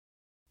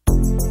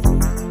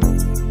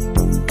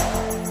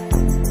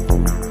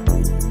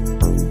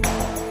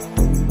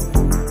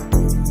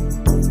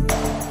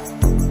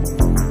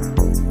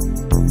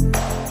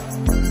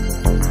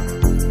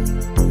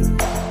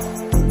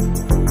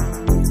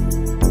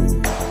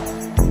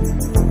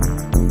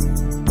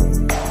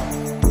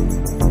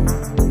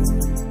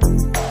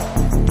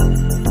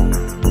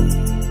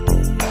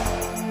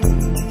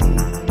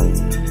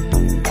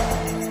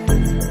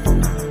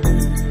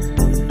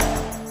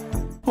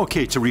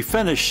Okay, to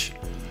refinish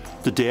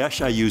the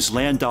dash, I use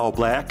Landau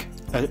Black,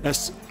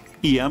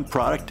 SEM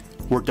product.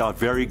 Worked out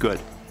very good.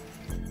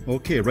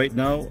 Okay, right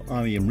now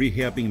I am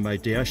rehabbing my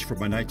dash for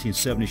my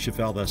 1970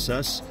 Chevelle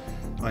SS.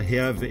 I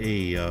have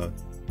a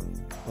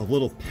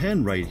little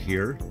pen right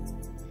here,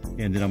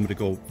 and then I'm going to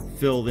go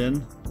fill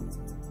in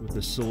with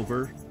the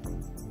silver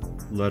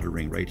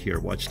lettering right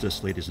here. Watch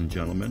this, ladies and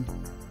gentlemen.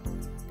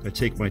 I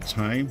take my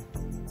time.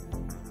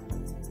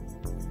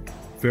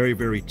 Very,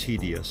 very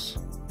tedious.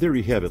 There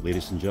you have it,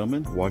 ladies and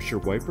gentlemen. Washer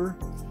wiper.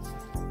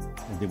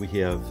 And then we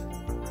have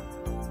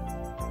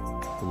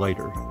the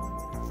lighter.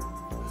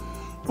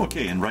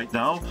 Okay, and right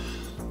now,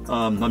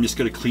 I'm just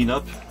going to clean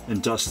up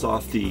and dust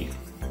off the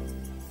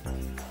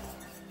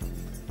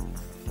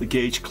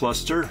gauge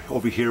cluster.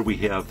 Over here we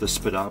have the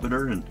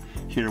speedometer, and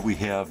here we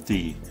have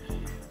the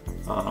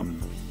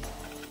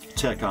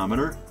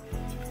tachometer.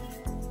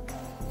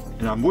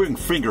 And I'm wearing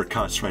finger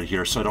cuts right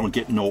here so I don't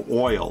get no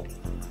oil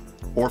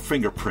or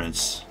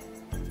fingerprints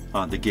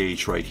on the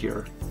gauge right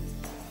here.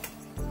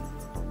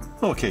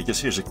 Okay,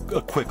 just here's a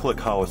quick look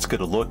how it's going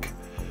to look.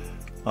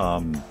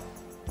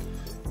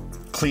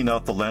 Clean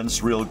out the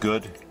lens real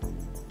good.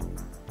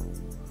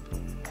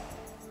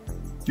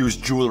 Use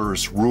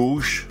jeweler's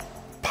rouge,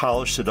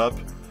 polish it up.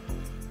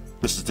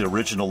 This is the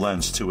original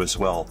lens too as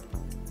well.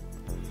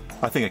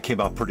 I think it came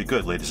out pretty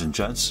good, ladies and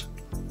gents.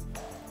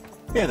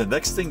 And the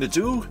next thing to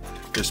do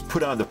is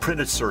put on the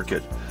printed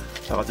circuit.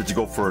 I wanted to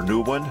go for a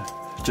new one,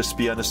 just to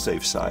be on the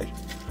safe side.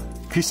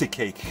 Piece of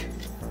cake.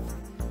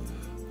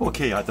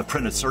 Okay, I have the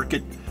printed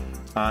circuit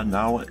on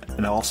now,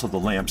 and also the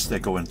lamps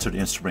that go into the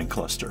instrument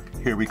cluster.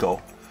 Here we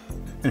go.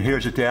 And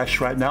here's the dash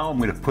right now. I'm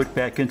going to put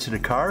back into the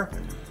car.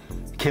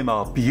 It came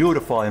out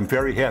beautiful. I'm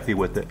very happy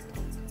with it.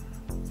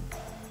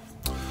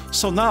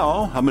 So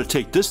now I'm going to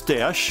take this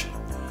dash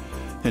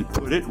and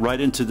put it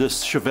right into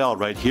this Chevelle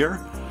right here.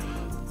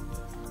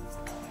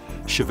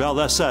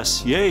 Chevelle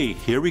SS. Yay,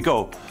 here we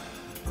go.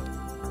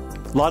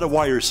 A lot of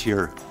wires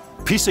here.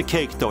 Piece of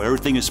cake though.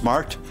 Everything is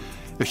marked.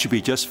 It should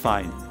be just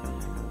fine.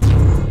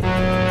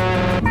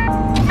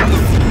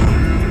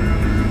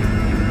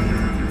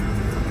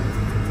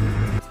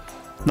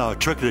 Now, a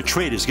trick of the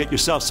trade is get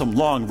yourself some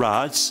long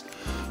rods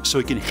so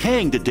you can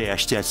hang the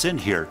dash that's in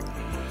here.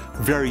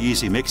 Very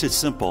easy, makes it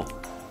simple.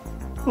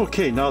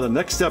 Okay, now the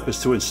next step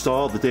is to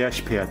install the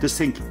dash pad. This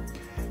thing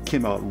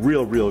came out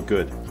real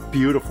good.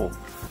 Beautiful.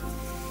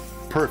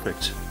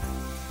 Perfect.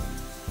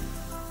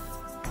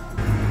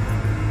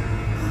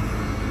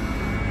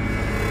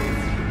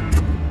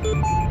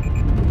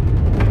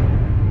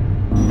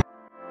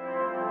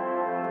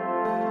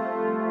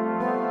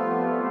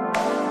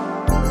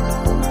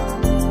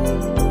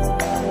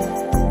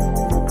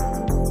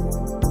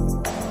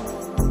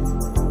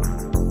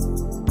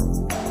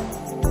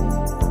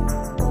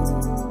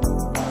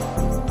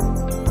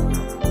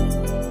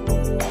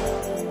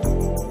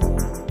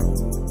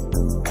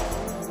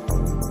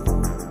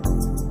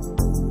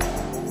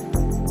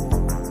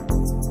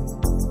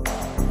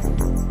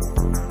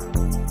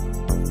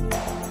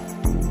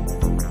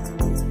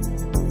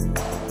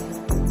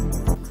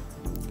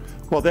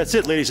 Well, that's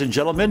it, ladies and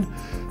gentlemen.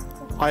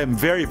 I am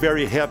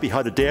very happy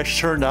how the dash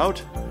turned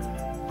out.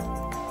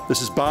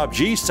 This is Bob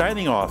G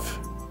signing off.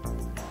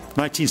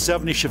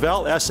 1970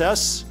 Chevelle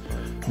SS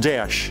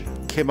Dash.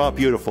 Came out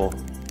beautiful.